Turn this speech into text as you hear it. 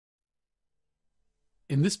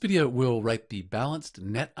In this video, we'll write the balanced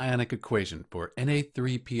net ionic equation for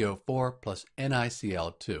Na3PO4 plus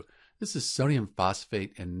NiCl2. This is sodium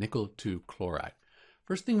phosphate and nickel 2 chloride.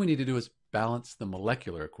 First thing we need to do is balance the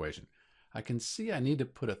molecular equation. I can see I need to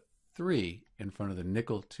put a 3 in front of the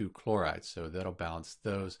nickel 2 chloride, so that'll balance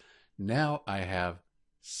those. Now I have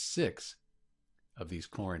 6 of these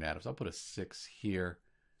chlorine atoms. I'll put a 6 here.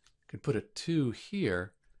 Could put a 2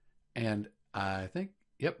 here, and I think,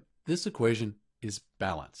 yep, this equation is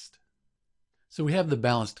balanced. So we have the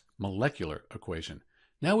balanced molecular equation.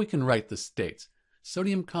 Now we can write the states.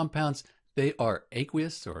 Sodium compounds, they are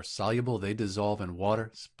aqueous or soluble. They dissolve in water,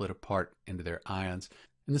 split apart into their ions.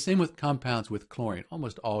 And the same with compounds with chlorine,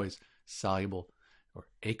 almost always soluble or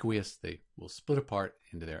aqueous. They will split apart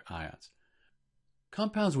into their ions.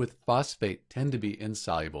 Compounds with phosphate tend to be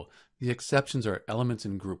insoluble. The exceptions are elements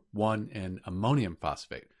in group 1 and ammonium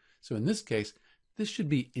phosphate. So in this case, this should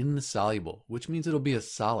be insoluble, which means it'll be a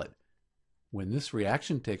solid. When this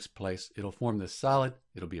reaction takes place, it'll form this solid.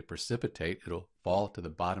 It'll be a precipitate. It'll fall to the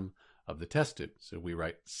bottom of the test tube. So we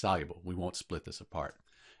write soluble. We won't split this apart.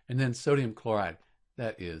 And then sodium chloride,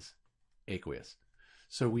 that is aqueous.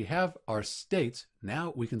 So we have our states.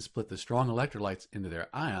 Now we can split the strong electrolytes into their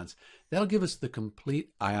ions. That'll give us the complete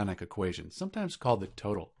ionic equation, sometimes called the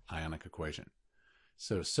total ionic equation.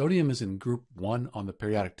 So sodium is in group 1 on the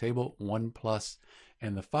periodic table, 1 plus,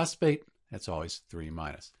 and the phosphate, that's always 3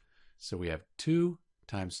 minus. So we have 2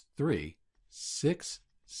 times 3, 6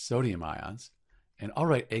 sodium ions, and I'll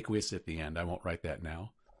write aqueous at the end, I won't write that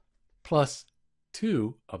now, plus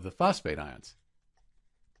 2 of the phosphate ions.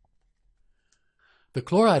 The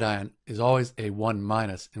chloride ion is always a 1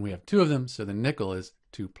 minus, and we have 2 of them, so the nickel is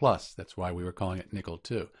 2 plus. That's why we were calling it nickel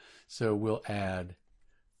 2. So we'll add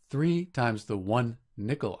 3 times the 1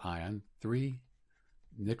 nickel ion, 3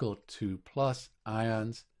 nickel 2 plus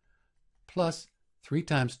ions, plus 3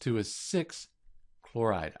 times 2 is 6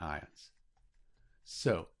 chloride ions.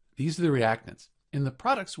 So these are the reactants. In the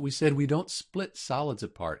products, we said we don't split solids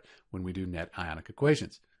apart when we do net ionic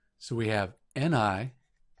equations. So we have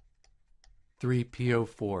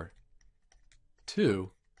Na3PO4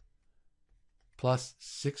 2 plus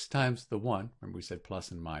 6 times the 1. Remember we said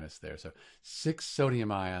plus and minus there. So 6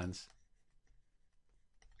 sodium ions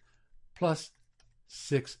plus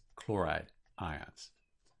 6 chloride ions.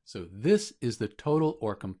 So this is the total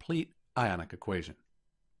or complete ionic equation.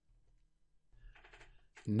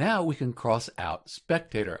 Now we can cross out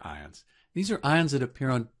spectator ions. These are ions that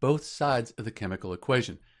appear on both sides of the chemical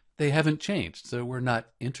equation. They haven't changed, so we're not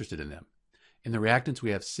interested in them. In the reactants,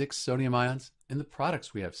 we have 6 sodium ions. In the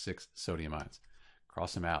products, we have 6 sodium ions.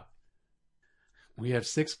 Cross them out. We have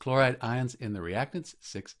 6 chloride ions in the reactants,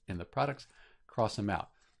 6 in the products. Cross them out.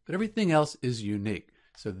 But everything else is unique.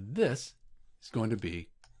 So this is going to be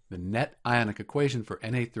the net ionic equation for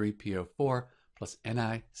Na3PO4 plus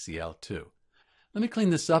NiCl2. Let me clean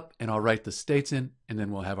this up and I'll write the states in, and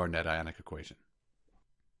then we'll have our net ionic equation.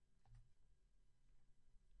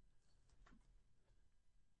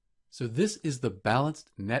 So this is the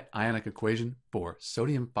balanced net ionic equation for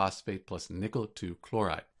sodium phosphate plus nickel 2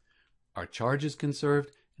 chloride. Our charge is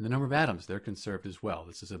conserved, and the number of atoms, they're conserved as well.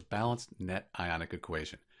 This is a balanced net ionic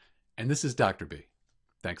equation. And this is Dr. B.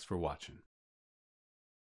 Thanks for watching.